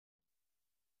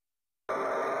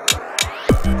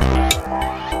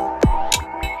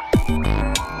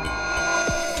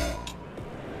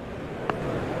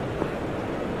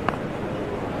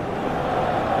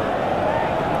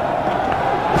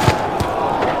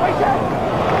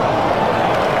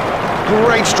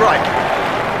Great strike.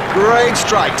 Great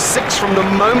strike. 6 from the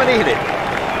moment he hit it.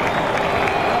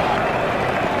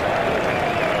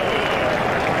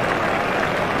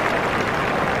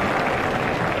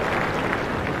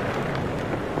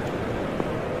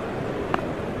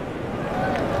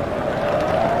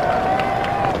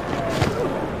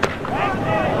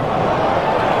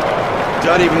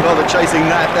 Don't even bother chasing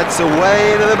that. That's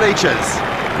away to the bleachers.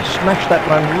 He smashed that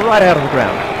one right out of the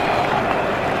ground.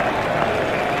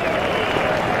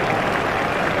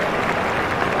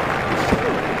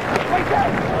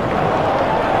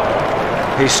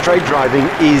 His straight driving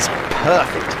is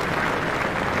perfect.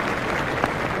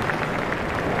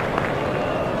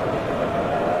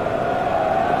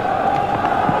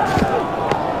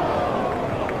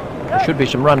 There should be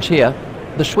some runs here.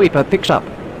 The sweeper picks up.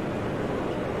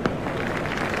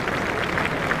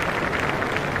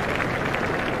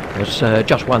 There's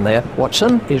just one there.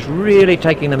 Watson is really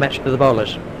taking the match to the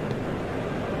bowlers.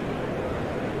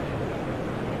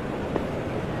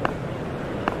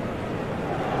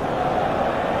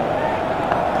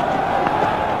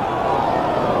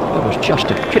 It was just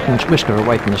a kitten's whisker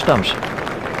away from the stumps.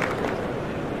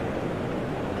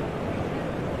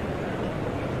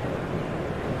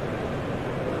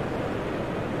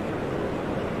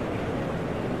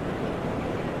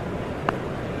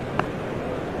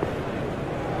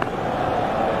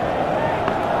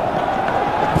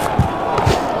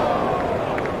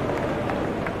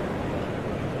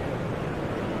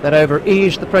 That over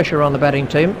eased the pressure on the batting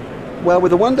team. Well,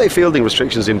 with the one-day fielding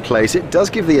restrictions in place, it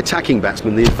does give the attacking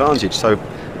batsman the advantage, so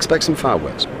expect some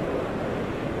fireworks.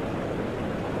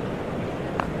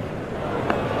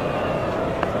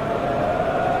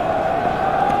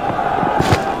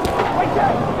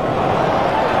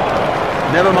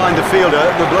 Never mind the fielder,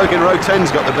 the bloke in row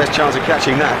 10's got the best chance of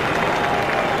catching that.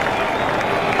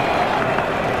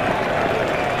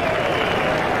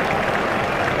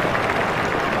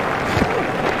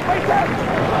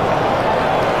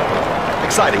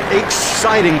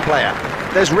 Exciting player.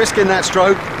 There's risk in that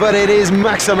stroke, but it is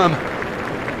maximum.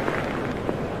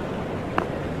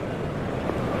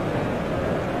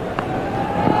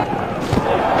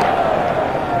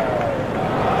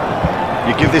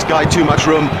 You give this guy too much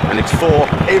room, and it's 4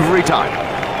 every time.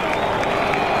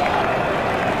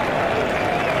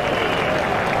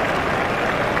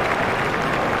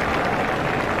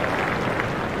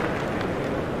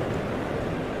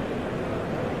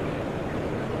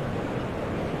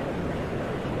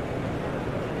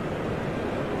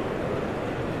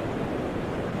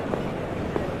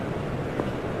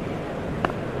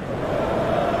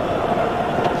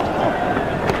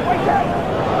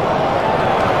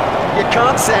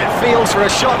 Can't set fields for a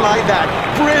shot like that.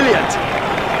 Brilliant!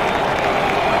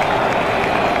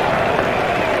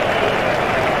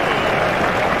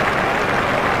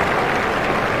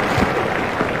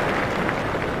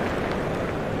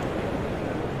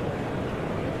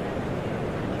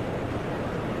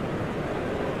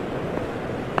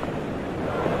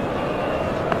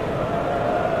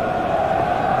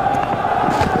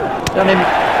 Done him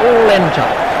all ends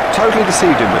up. Totally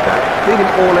deceived him with that. Beat him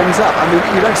all ends up. I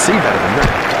mean, you don't see better than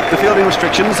that. The fielding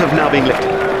restrictions have now been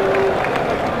lifted.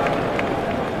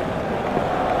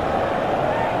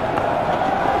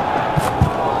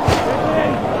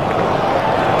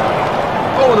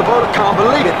 Oh, the bowler can't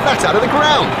believe it. That's out of the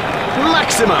ground.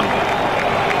 Maximum.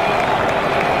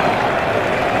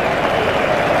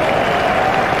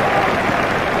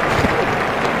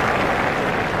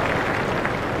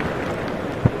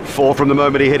 Four from the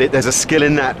moment he hit it. There's a skill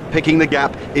in that. Picking the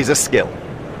gap is a skill.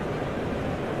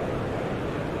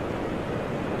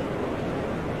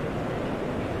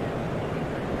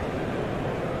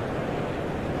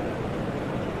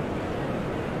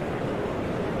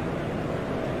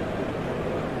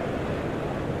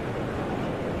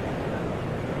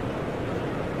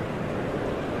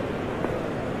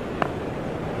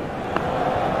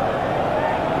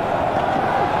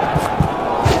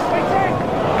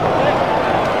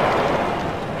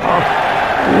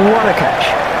 What a catch.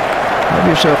 Have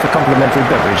yourself a complimentary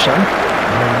beverage, son.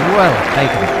 Well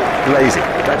taken. Lazy.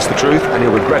 That's the truth, and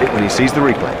he'll regret it when he sees the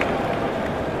replay.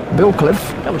 Bill Cliff.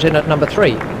 That was in at number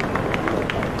 3.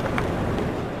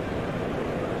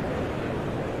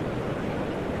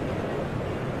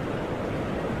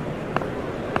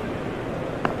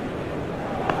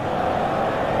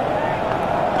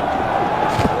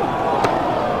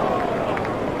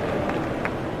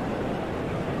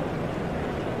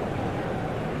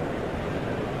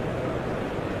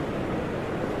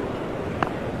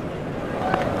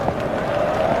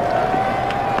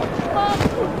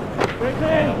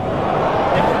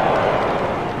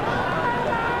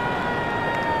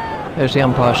 There's the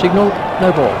umpire signal,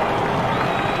 no ball.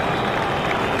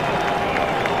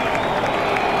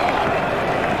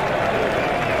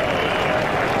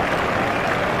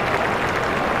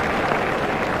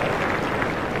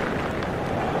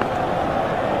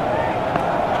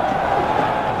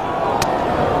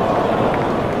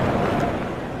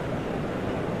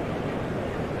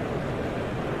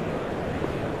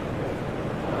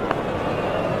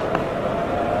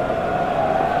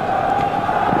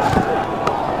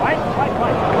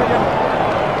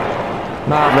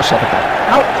 Marvellous effort.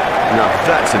 Out! Now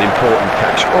that's an important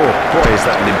catch. Oh boy, is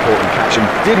that an important catch, and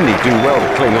didn't he do well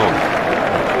to cling on?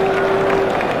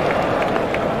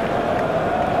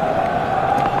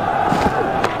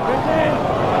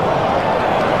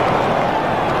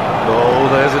 Oh,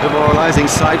 there's a demoralising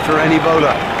sight for any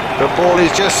bowler. The ball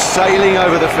is just sailing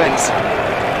over the fence.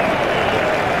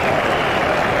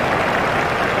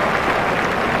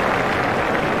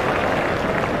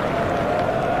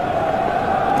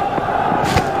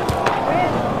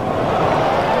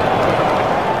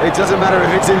 It doesn't matter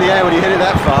if it's in the air when you hit it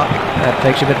that far. That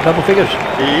takes you to double figures.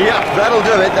 Yep, that'll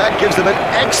do it. That gives them an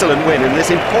excellent win in this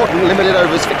important limited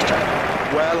overs fixture.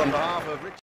 Well, on behalf of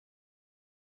Richard...